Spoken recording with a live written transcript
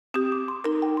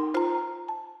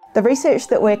The research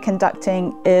that we're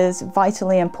conducting is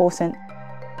vitally important.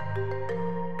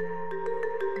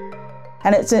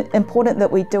 And it's important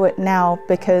that we do it now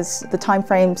because the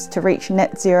timeframes to reach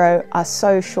net zero are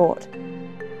so short.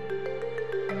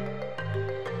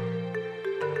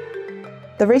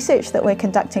 The research that we're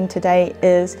conducting today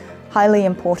is highly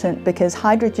important because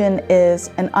hydrogen is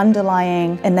an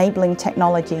underlying enabling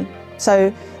technology.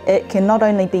 So it can not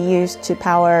only be used to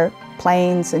power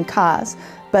planes and cars,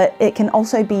 but it can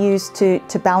also be used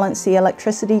to balance the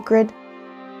electricity grid.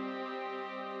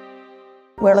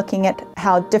 We're looking at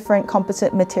how different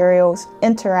composite materials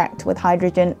interact with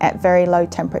hydrogen at very low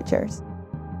temperatures.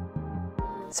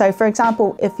 So for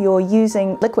example, if you're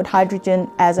using liquid hydrogen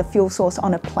as a fuel source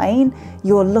on a plane,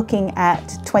 you're looking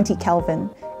at 20 Kelvin.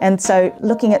 And so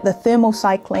looking at the thermal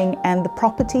cycling and the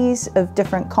properties of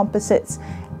different composites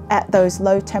at those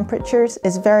low temperatures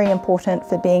is very important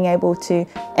for being able to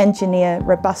engineer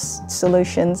robust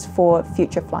solutions for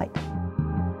future flight.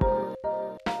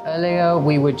 Earlier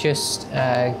we were just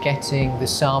getting the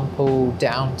sample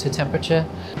down to temperature.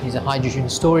 These are hydrogen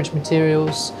storage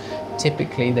materials.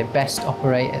 Typically they best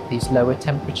operate at these lower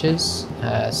temperatures,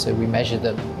 so we measure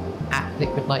them at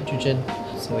liquid nitrogen.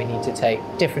 So we need to take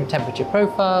different temperature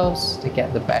profiles to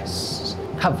get the best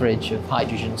coverage of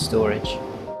hydrogen storage.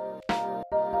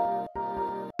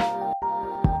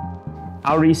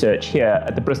 Our research here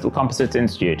at the Bristol Composites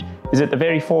Institute is at the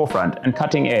very forefront and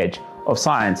cutting edge of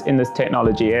science in this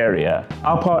technology area.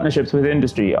 Our partnerships with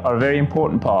industry are a very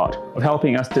important part of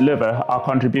helping us deliver our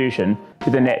contribution to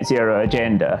the net zero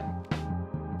agenda.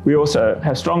 We also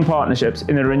have strong partnerships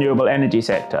in the renewable energy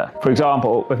sector, for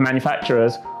example, with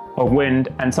manufacturers of wind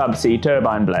and subsea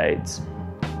turbine blades.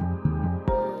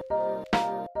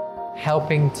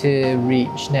 Helping to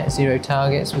reach net zero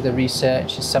targets with the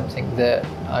research is something that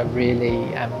I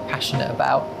really am passionate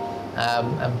about,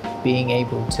 and being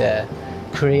able to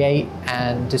create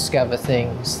and discover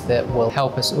things that will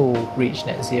help us all reach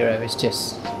net zero is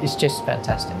just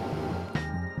fantastic.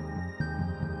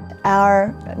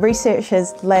 Our research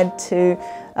has led to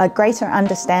a greater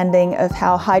understanding of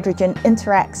how hydrogen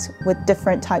interacts with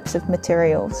different types of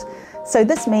materials. So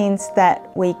this means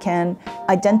that we can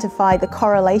identify the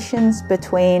correlations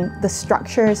between the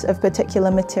structures of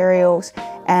particular materials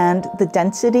and the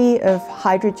density of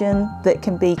hydrogen that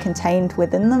can be contained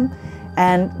within them.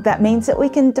 And that means that we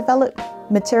can develop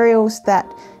materials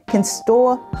that can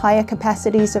store higher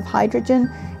capacities of hydrogen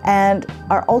and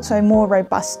are also more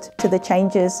robust to the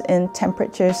changes in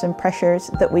temperatures and pressures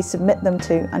that we submit them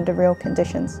to under real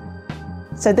conditions.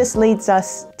 So this leads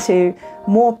us to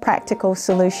more practical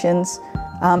solutions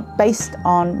based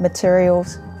on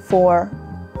materials for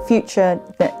future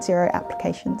net zero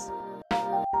applications.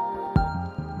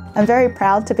 I'm very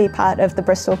proud to be part of the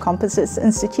Bristol Composites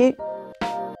Institute.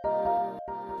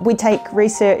 We take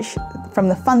research from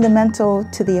the fundamental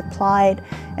to the applied,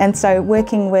 and so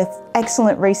working with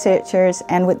excellent researchers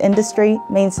and with industry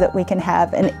means that we can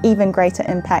have an even greater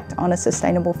impact on a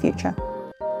sustainable future.